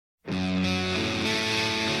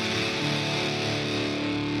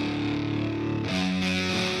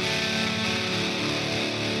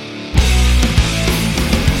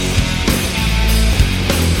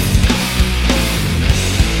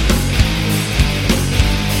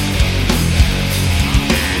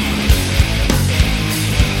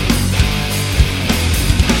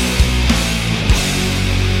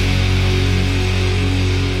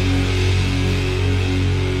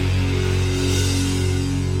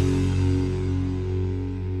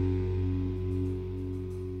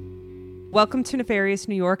Welcome to Nefarious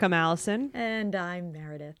New York. I'm Allison. And I'm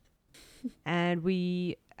Meredith. And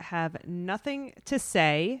we have nothing to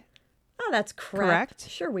say. Oh, that's correct.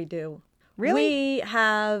 Sure we do. Really? We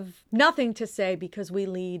have nothing to say because we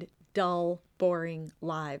lead dull, boring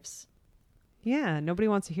lives. Yeah, nobody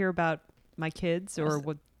wants to hear about my kids or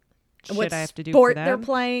what What I have to do sport for them. they're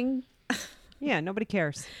playing. Yeah, nobody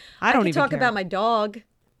cares. I don't can even talk care. about my dog,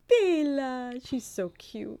 Bella. She's so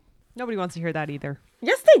cute. Nobody wants to hear that either.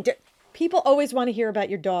 Yes, they do. People always want to hear about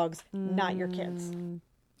your dogs, not your kids.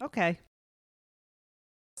 Okay.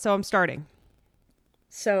 So I'm starting.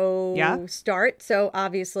 So Yeah? start. So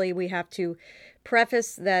obviously we have to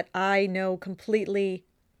preface that I know completely.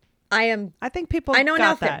 I think people I know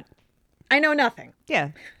got nothing. that. I know nothing.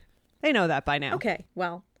 Yeah. They know that by now. Okay,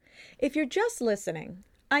 well, if you're just listening,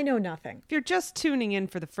 I know nothing. If you're just tuning in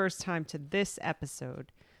for the first time to this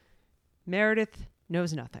episode, Meredith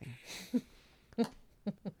knows nothing.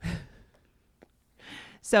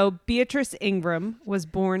 So Beatrice Ingram was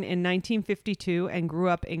born in 1952 and grew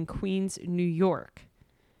up in Queens, New York.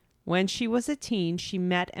 When she was a teen, she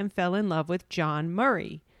met and fell in love with John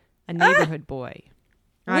Murray, a neighborhood boy.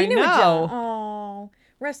 I knew know. John. Oh,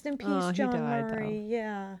 rest in peace, Oh, he John died, Murray.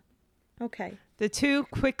 Yeah. Okay. The two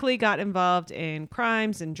quickly got involved in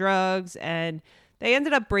crimes and drugs, and they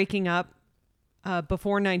ended up breaking up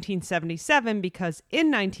before 1977 because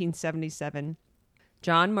in 1977,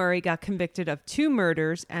 John Murray got convicted of 2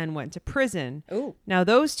 murders and went to prison. Ooh. Now,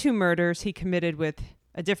 those 2 murders he committed with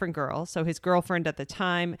a different girl, so his girlfriend at the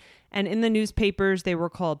time. And in the newspapers, they were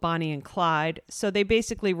called Bonnie and Clyde. So they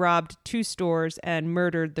basically robbed 2 stores and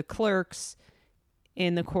murdered the clerks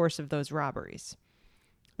in the course of those robberies.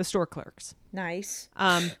 The store clerks. Nice.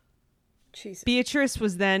 Jesus. Beatrice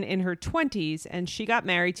was then in her 20s, and she got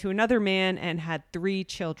married to another man and had 3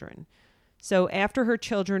 children. So after her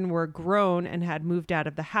children were grown and had moved out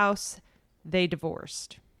of the house, they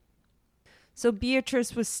divorced. So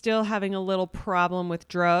Beatrice was still having a little problem with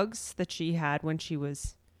drugs that she had when she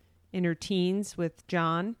was in her teens with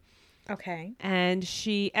John. Okay. And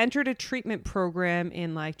she entered a treatment program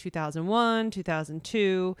in like 2001,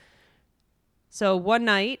 2002. So one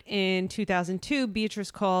night in 2002, Beatrice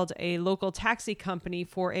called a local taxi company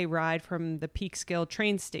for a ride from the Peekskill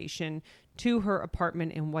train station to her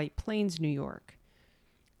apartment in White Plains, New York.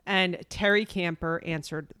 And Terry Camper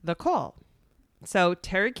answered the call. So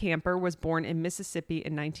Terry Camper was born in Mississippi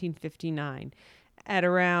in 1959. At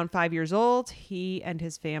around 5 years old, he and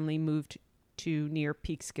his family moved to near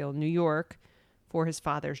Peekskill, New York, for his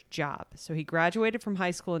father's job. So he graduated from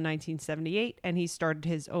high school in 1978, and he started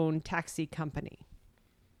his own taxi company.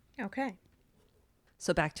 Okay.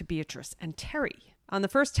 So back to Beatrice and Terry. On the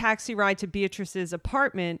first taxi ride to Beatrice's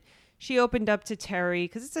apartment, she opened up to Terry,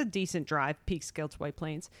 because it's a decent drive, Peekskill to White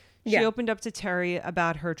Plains. She opened up to Terry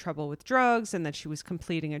about her trouble with drugs and that she was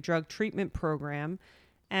completing a drug treatment program.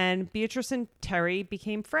 And Beatrice and Terry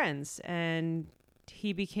became friends, and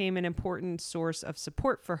he became an important source of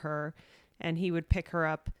support for her, and he would pick her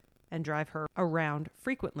up and drive her around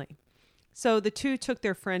frequently. So the two took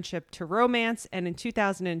their friendship to romance, and in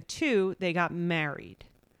 2002, they got married.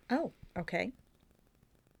 Oh, okay.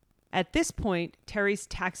 At this point, Terry's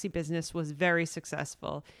taxi business was very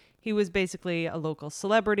successful. He was basically a local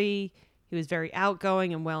celebrity. He was very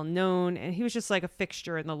outgoing and well known, and he was just like a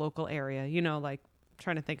fixture in the local area. You know, like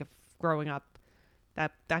trying to think of growing up,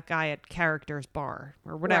 that guy at Character's Bar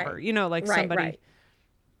or whatever. Right. You know, like somebody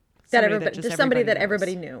that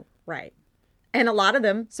everybody knew. Right. And a lot of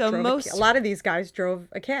them. So a lot of these guys drove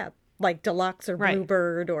a cab, like Deluxe or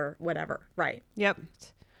Bluebird or whatever. Right. Yep.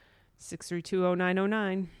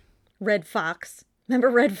 6320909. Red Fox. Remember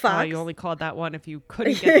Red Fox? Oh, you only called that one if you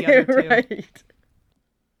couldn't get the other two. Right.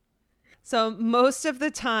 So most of the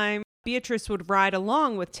time, Beatrice would ride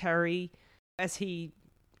along with Terry as he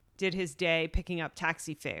did his day picking up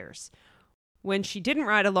taxi fares. When she didn't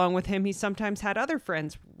ride along with him, he sometimes had other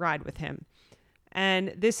friends ride with him.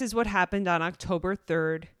 And this is what happened on October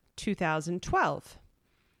 3rd, 2012.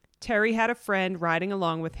 Terry had a friend riding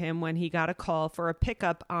along with him when he got a call for a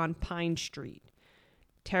pickup on Pine Street.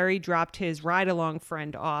 Terry dropped his ride-along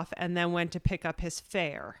friend off and then went to pick up his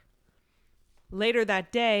fare. Later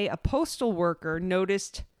that day, a postal worker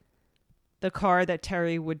noticed the car that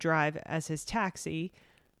Terry would drive as his taxi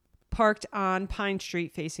parked on Pine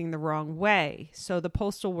Street facing the wrong way. So the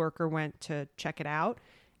postal worker went to check it out,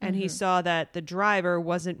 and he saw that the driver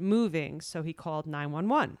wasn't moving, so he called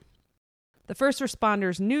 911. The first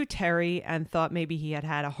responders knew Terry and thought maybe he had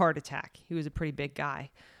had a heart attack. He was a pretty big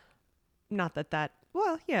guy. Not that,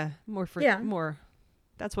 well, yeah, more.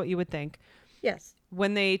 That's what you would think. Yes.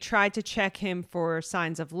 When they tried to check him for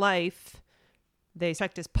signs of life, They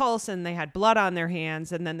checked his pulse and they had blood on their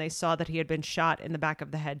hands, and then they saw that he had been shot in the back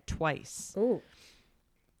of the head twice. Ooh.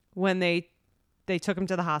 When they took him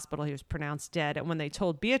to the hospital, he was pronounced dead. And when they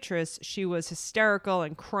told Beatrice, she was hysterical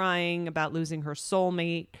and crying about losing her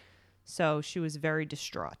soulmate. So she was very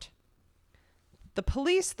distraught. The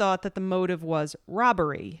police thought that the motive was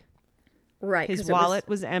robbery. Right. His wallet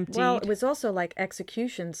was empty. Well, it was also like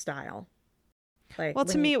execution style. Like, well,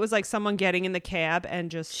 to me, it was like someone getting in the cab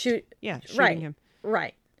and just shooting him.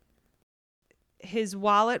 Right. His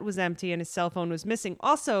wallet was empty and his cell phone was missing.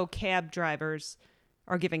 Also, cab drivers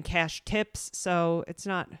are given cash tips, so it's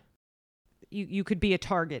not... You could be a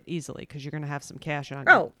target easily because you're going to have some cash on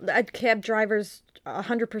you. Oh, cab drivers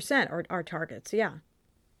 100% are targets, yeah.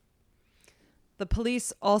 The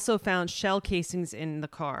police also found shell casings in the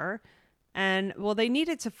car. And, well, they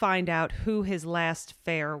needed to find out who his last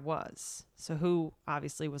fare was. So who,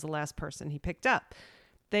 obviously, was the last person he picked up.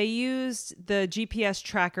 They used the GPS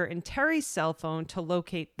tracker in Terry's cell phone to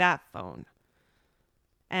locate that phone.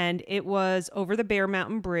 And it was over the Bear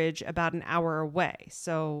Mountain Bridge about an hour away.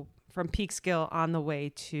 So from Peekskill on the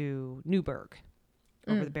way to Newburgh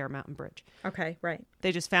over the Bear Mountain Bridge. Okay, right.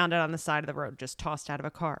 They just found it on the side of the road, just tossed out of a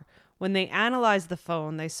car. When they analyzed the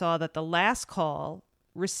phone, they saw that the last call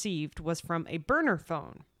received was from a burner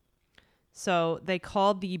phone. So they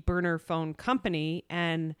called the burner phone company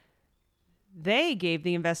and they gave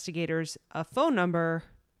the investigators a phone number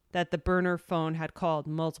that the burner phone had called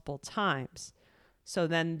multiple times. So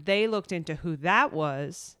then they looked into who that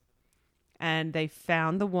was and they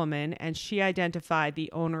found the woman and she identified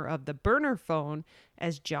the owner of the burner phone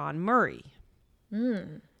as John Murray.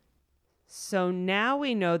 So now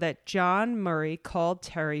we know that John Murray called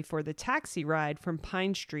Terry for the taxi ride from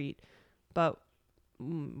Pine Street, but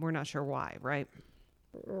we're not sure why, right?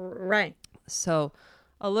 Right. So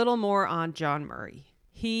a little more on John Murray.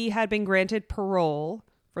 He had been granted parole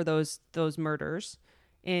for those murders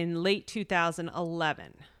in late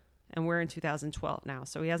 2011, and we're in 2012 now,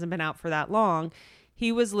 so he hasn't been out for that long.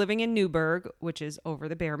 He was living in Newburgh, which is over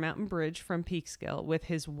the Bear Mountain Bridge from Peekskill, with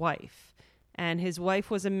his wife. And his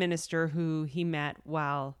wife was a minister who he met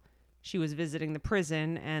while she was visiting the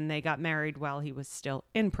prison, and they got married while he was still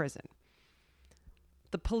in prison.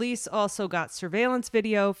 The police also got surveillance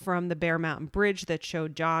video from the Bear Mountain Bridge that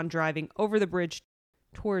showed John driving over the bridge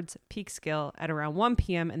towards Peekskill at around 1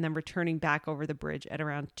 p.m. and then returning back over the bridge at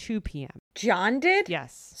around 2 p.m. John did?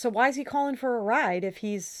 Yes. So why is he calling for a ride if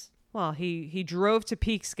he's... Well, he drove to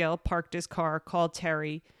Peekskill, parked his car, called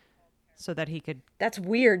Terry so that he could... That's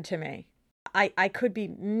weird to me. I could be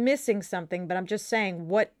missing something, but I'm just saying,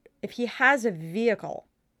 what if he has a vehicle,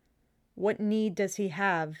 what need does he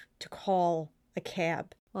have to call a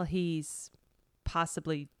cab? Well, he's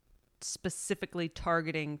possibly specifically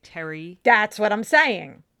targeting Terry. That's what I'm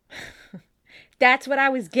saying. That's what I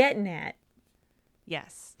was getting at.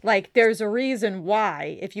 Yes. Like, there's a reason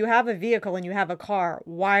why. If you have a vehicle and you have a car,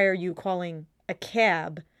 why are you calling a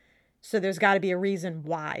cab? So there's got to be a reason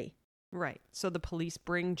why. Right. So the police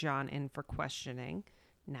bring John in for questioning,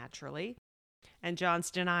 naturally. And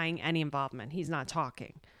John's denying any involvement. He's not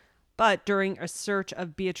talking. But during a search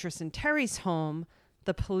of Beatrice and Terry's home,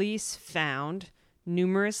 the police found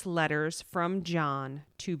numerous letters from John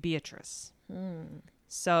to Beatrice.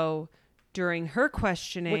 So during her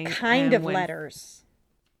questioning... What kind of letters?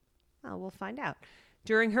 Well, we'll find out.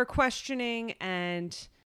 During her questioning and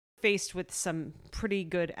faced with some pretty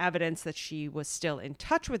good evidence that she was still in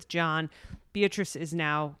touch with John, Beatrice is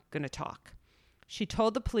now going to talk. She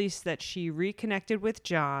told the police that she reconnected with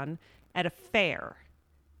John at a fair.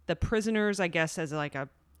 The prisoners, I guess, as like a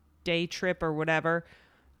day trip or whatever,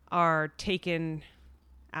 are taken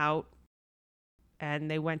out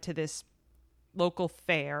and they went to this local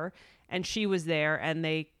fair and she was there and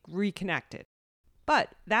they reconnected. But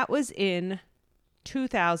that was in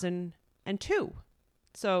 2002.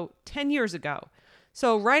 So 10 years ago.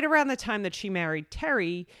 So right around the time that she married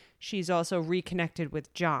Terry, she's also reconnected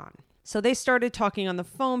with John. So they started talking on the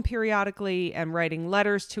phone periodically and writing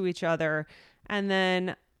letters to each other. And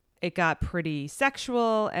then it got pretty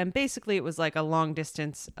sexual. And basically it was like a long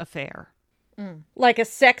distance affair. Like a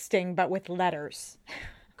sexting, but with letters.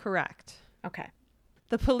 Correct. Okay.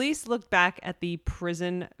 The police looked back at the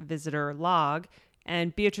prison visitor log,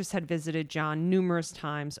 and Beatrice had visited John numerous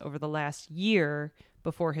times over the last year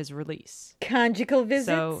before his release. Conjugal visits?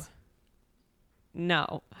 So,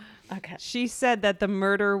 no. Okay. She said that the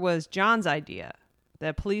murder was John's idea.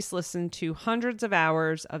 The police listened to hundreds of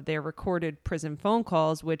hours of their recorded prison phone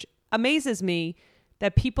calls, which amazes me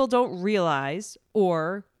that people don't realize,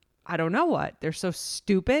 or I don't know what, they're so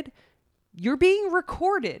stupid. You're being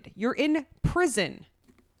recorded. You're in prison.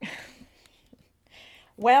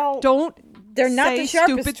 Well, they're not the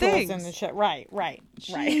sharpest tools in the shit. Right.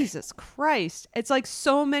 Jesus Christ. It's like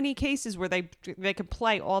so many cases where they could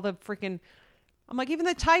play all the freaking... I'm like, even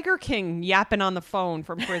the Tiger King yapping on the phone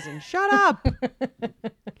from prison. Shut up.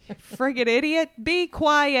 Friggin' idiot. Be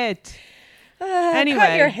quiet. Anyway.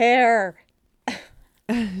 Cut your hair.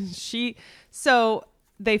 So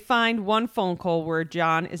they find one phone call where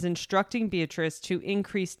John is instructing Beatrice to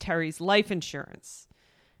increase Terry's life insurance.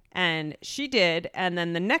 And she did. And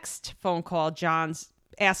then the next phone call, John's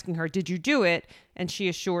asking her, did you do it? And she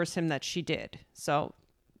assures him that she did. So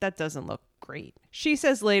that doesn't look great. She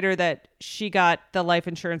says later that she got the life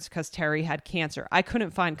insurance because Terry had cancer. I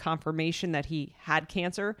couldn't find confirmation that he had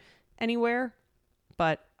cancer anywhere.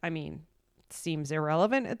 But, I mean, it seems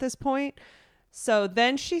irrelevant at this point. So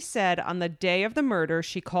then she said on the day of the murder,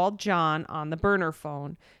 she called John on the burner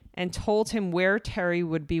phone and told him where Terry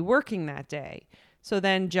would be working that day. So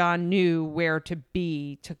then John knew where to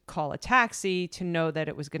be to call a taxi to know that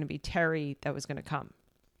it was going to be Terry that was going to come.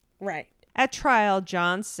 Right. At trial,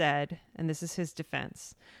 John said, and this is his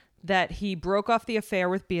defense, that he broke off the affair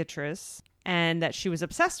with Beatrice and that she was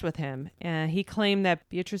obsessed with him. And he claimed that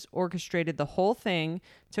Beatrice orchestrated the whole thing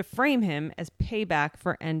to frame him as payback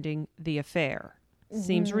for ending the affair.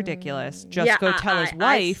 Seems ridiculous. Just go tell his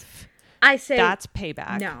wife. I say that's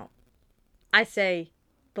payback. No. I say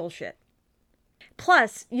bullshit.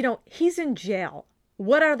 Plus, he's in jail.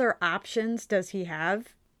 What other options does he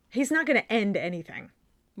have? He's not going to end anything.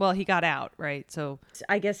 Well, he got out, right? So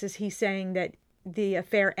I guess, is he saying that the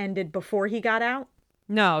affair ended before he got out?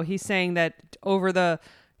 No, he's saying that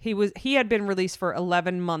he had been released for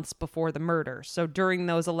 11 months before the murder. So during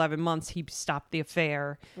those 11 months, he stopped the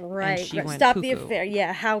affair. Right. And she went Stop cuckoo. the affair.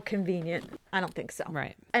 Yeah, how convenient. I don't think so.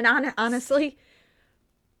 Right. And honestly,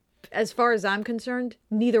 as far as I'm concerned,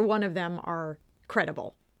 neither one of them are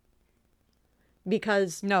credible.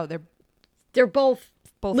 Because no, they're both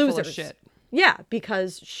losers. Full of shit. Yeah,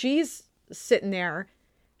 because she's sitting there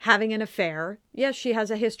having an affair. Yes, she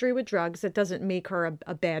has a history with drugs. That doesn't make her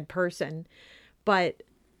a bad person. But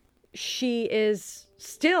she is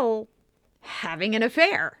still having an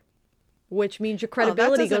affair, which means your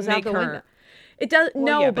credibility goes out the window. It does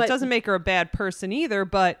but it doesn't make her a bad person either.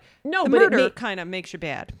 But no, the murder kind of makes you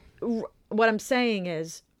bad. What I'm saying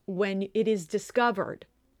is, when it is discovered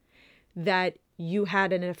that you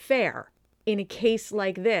had an affair in a case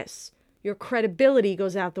like this, your credibility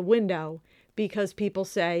goes out the window because people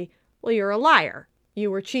say, well, you're a liar.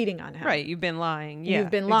 You were cheating on him. Right. You've been lying. Yeah,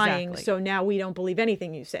 you've been lying. Exactly. So now we don't believe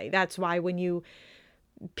anything you say. That's why when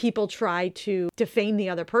people try to defame the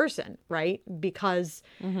other person, right? Because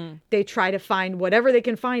they try to find whatever they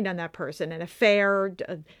can find on that person, an affair,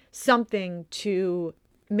 something to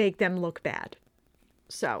make them look bad.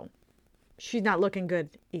 So she's not looking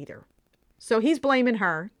good either. So he's blaming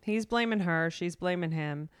her. He's blaming her. She's blaming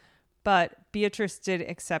him. But Beatrice did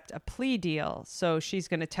accept a plea deal. So she's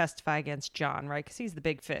going to testify against John, right? Because he's the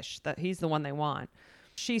big fish. He's the one they want.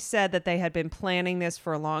 She said that they had been planning this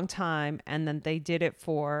for a long time. And then they did it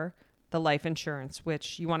for the life insurance,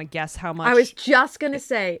 which you want to guess how much? I was just going to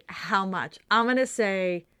say how much. I was going to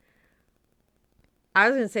say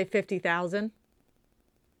 $50,000.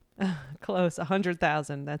 Close.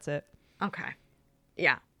 100,000. That's it. Okay.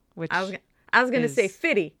 Yeah. Which I was going to say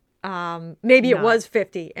 50. Maybe it was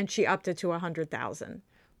 50 and she upped it to 100,000.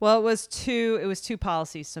 Well, it was two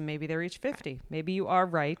policies. So maybe they're each 50. Maybe you are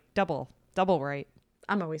right. Double right.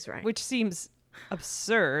 I'm always right. Which seems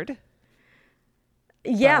absurd.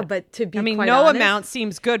 Yeah, but to be quite no honest, amount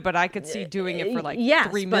seems good, but I could see doing it for like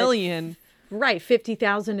 3 million. Right.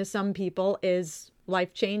 50,000 to some people is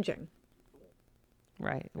life-changing.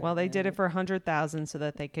 Right. Well, they did it for 100,000 so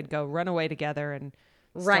that they could go run away together and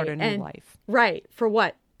start a new life. Right. For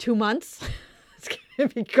what? 2 months? It's going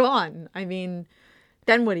to be gone. I mean,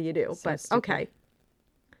 then what do you do? But stupid. Okay.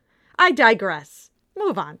 I digress.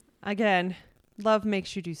 Move on. Again, love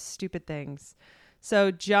makes you do stupid things. So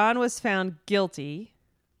John was found guilty,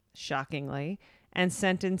 shockingly, and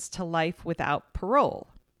sentenced to life without parole.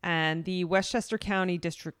 And the Westchester County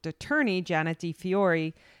District Attorney, Janet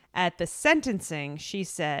DeFiore, at the sentencing, she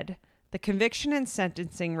said, the conviction and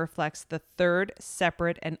sentencing reflects the third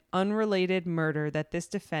separate and unrelated murder that this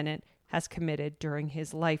defendant has committed during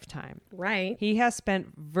his lifetime. Right. He has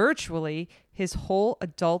spent virtually his whole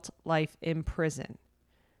adult life in prison.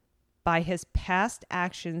 By his past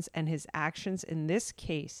actions and his actions in this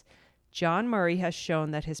case, John Murray has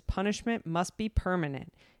shown that his punishment must be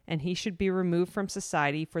permanent and he should be removed from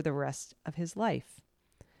society for the rest of his life.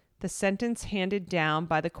 The sentence handed down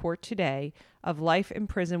by the court today of life in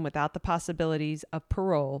prison without the possibilities of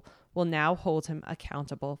parole will now hold him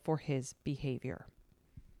accountable for his behavior.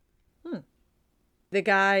 The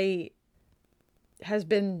guy has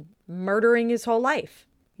been murdering his whole life.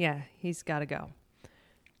 Yeah, he's got to go.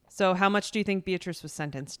 So how much do you think Beatrice was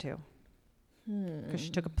sentenced to? Because she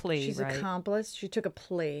took a plea, She's right? accomplice. She took a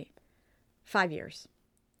plea. 5 years.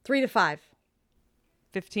 3 to 5.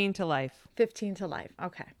 15 to life. 15 to life.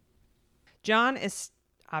 Okay. John is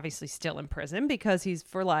obviously still in prison because he's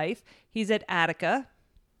for life. He's at Attica.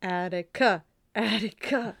 Attica.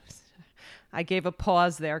 I gave a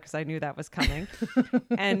pause there because I knew that was coming.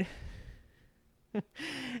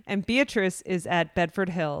 and Beatrice is at Bedford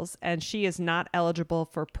Hills, and she is not eligible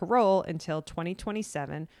for parole until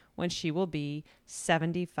 2027 when she will be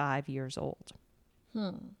 75 years old.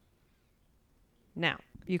 Now,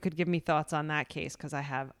 you could give me thoughts on that case because I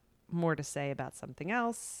have more to say about something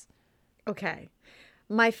else. Okay.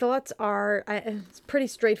 My thoughts are, it's a pretty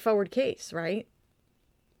straightforward case, right?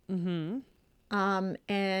 Mm-hmm.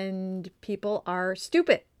 And people are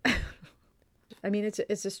stupid. I mean,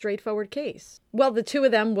 it's a straightforward case. Well, the two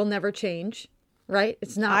of them will never change, right?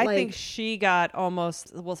 It's not I like... think she got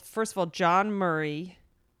almost... Well, first of all, John Murray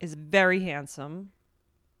is very handsome.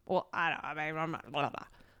 Well, I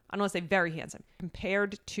don't want to say very handsome.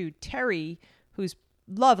 Compared to Terry, who's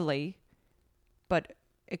lovely, but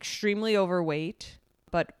extremely overweight,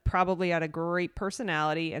 but probably had a great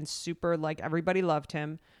personality and super, like, everybody loved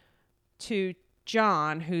him, to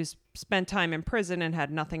John, who's spent time in prison and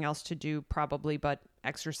had nothing else to do probably but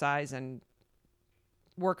exercise and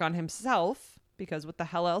work on himself, because what the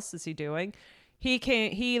hell else is he doing?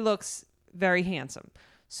 He looks very handsome.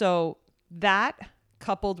 So that,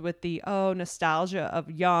 coupled with the nostalgia of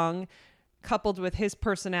young, coupled with his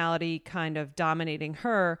personality kind of dominating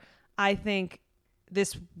her, I think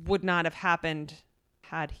this would not have happened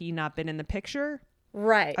had he not been in the picture.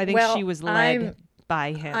 Right. I think she was led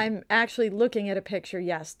by him. I'm actually looking at a picture.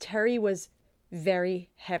 Yes, Terry was very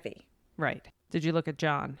heavy. Right. Did you look at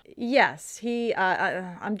John? Yes, he.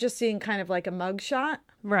 I'm just seeing kind of like a mug shot.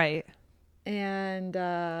 Right. And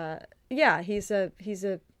yeah, he's a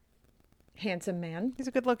handsome man. He's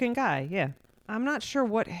a good-looking guy. Yeah. I'm not sure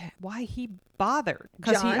why he bothered,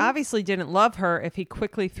 because he John? obviously didn't love her if he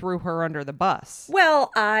quickly threw her under the bus.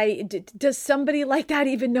 Well, does somebody like that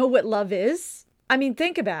even know what love is? I mean,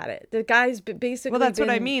 think about it. The guy's basically... Well, that's what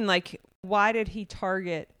I mean. Like, why did he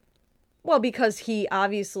target... Well, because he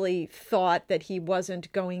obviously thought that he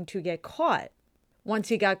wasn't going to get caught. Once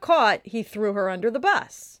he got caught, he threw her under the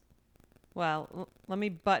bus. Well, let me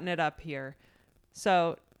button it up here.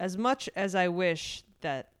 So, as much as I wish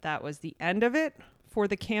that was the end of it for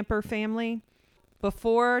the Camper family,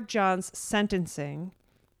 before John's sentencing,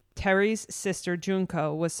 Terry's sister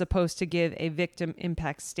Junko was supposed to give a victim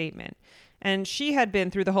impact statement. And she had been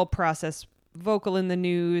through the whole process, vocal in the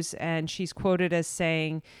news, and she's quoted as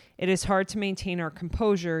saying, "It is hard to maintain our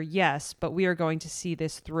composure, yes, but we are going to see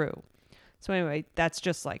this through." So anyway, that's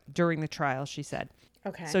just like during the trial, she said.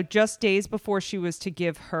 Okay. So just days before she was to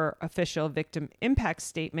give her official victim impact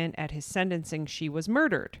statement at his sentencing, she was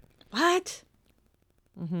murdered. What?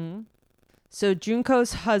 Mm-hmm. So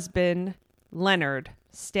Junko's husband, Leonard,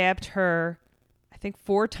 stabbed her, I think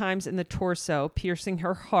 4 times in the torso, piercing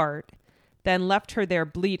her heart, then left her there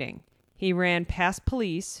bleeding. He ran past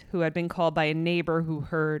police, who had been called by a neighbor who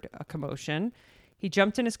heard a commotion. He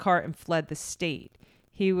jumped in his car and fled the state.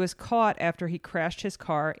 He was caught after he crashed his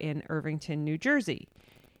car in Irvington, New Jersey.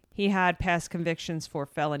 He had past convictions for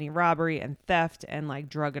felony robbery and theft and like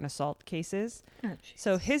drug and assault cases. Oh,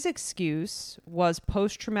 so his excuse was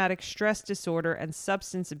post-traumatic stress disorder and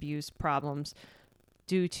substance abuse problems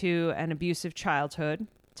due to an abusive childhood,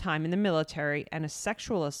 time in the military, and a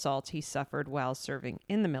sexual assault he suffered while serving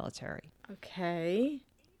in the military. Okay.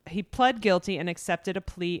 He pled guilty and accepted a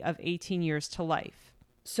plea of 18 years to life.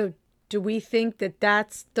 So do we think that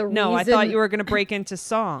that's the reason? No, I thought you were going to break into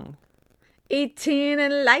song. 18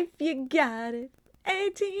 in life, you got it.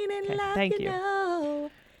 18 in life, thank you you.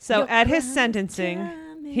 know. So at his sentencing,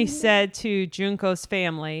 he said to Junko's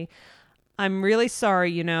family, "I'm really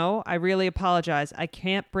sorry, I really apologize. I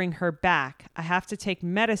can't bring her back. I have to take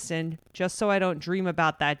medicine just so I don't dream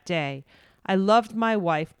about that day. I loved my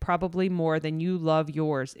wife probably more than you love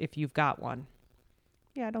yours if you've got one."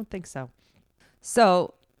 Yeah, I don't think so.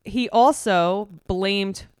 So he also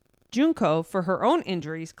blamed Junko for her own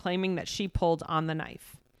injuries, claiming that she pulled on the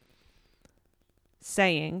knife,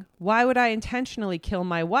 saying, "Why would I intentionally kill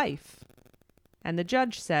my wife?" And the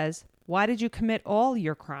judge says, "Why did you commit all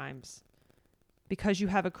your crimes?" "Because you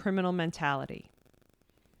have a criminal mentality."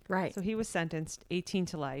 Right. So he was sentenced 18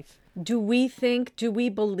 to life. Do we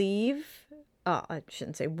believe, I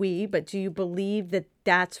shouldn't say we, but do you believe that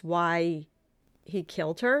that's why he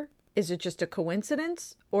killed her? is it just a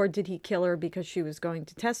coincidence, or did he kill her because she was going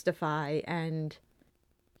to testify? And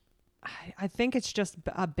I think it's just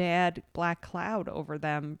a bad black cloud over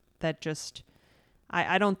them that just,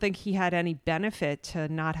 I don't think he had any benefit to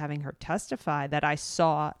not having her testify that I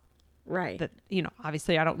saw. right. That, you know,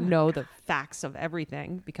 obviously I don't know the facts of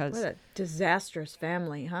everything because What a disastrous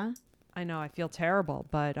family, huh? I know I feel terrible,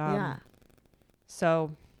 but Yeah.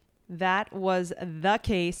 so that was the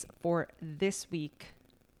case for this week.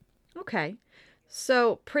 Okay.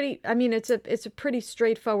 So it's a pretty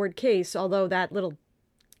straightforward case, although that little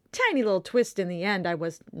tiny little twist in the end, I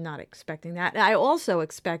was not expecting that. I also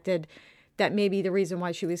expected that maybe the reason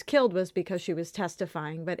why she was killed was because she was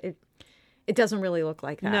testifying, but it doesn't really look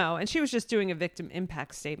like that. No, and she was just doing a victim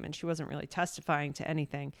impact statement. She wasn't really testifying to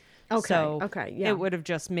anything. Okay. So Okay. Yeah. it would have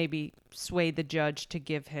just maybe swayed the judge to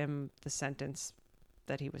give him the sentence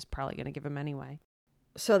that he was probably going to give him anyway.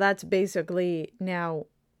 So that's basically now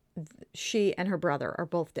she and her brother are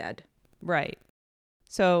both dead. Right.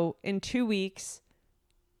 So in 2 weeks,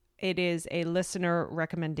 it is a listener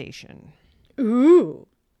recommendation. Ooh.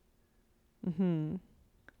 Mm-hmm.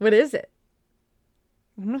 What is it?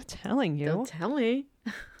 I'm not telling you. Don't tell me.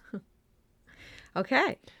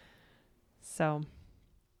 Okay. So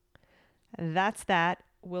that's that.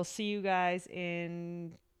 We'll see you guys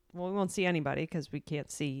well, we won't see anybody because we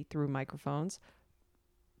can't see through microphones.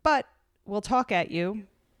 But we'll talk at you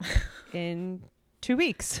in 2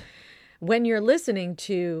 weeks. When you're listening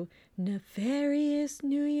to Nefarious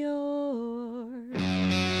New York.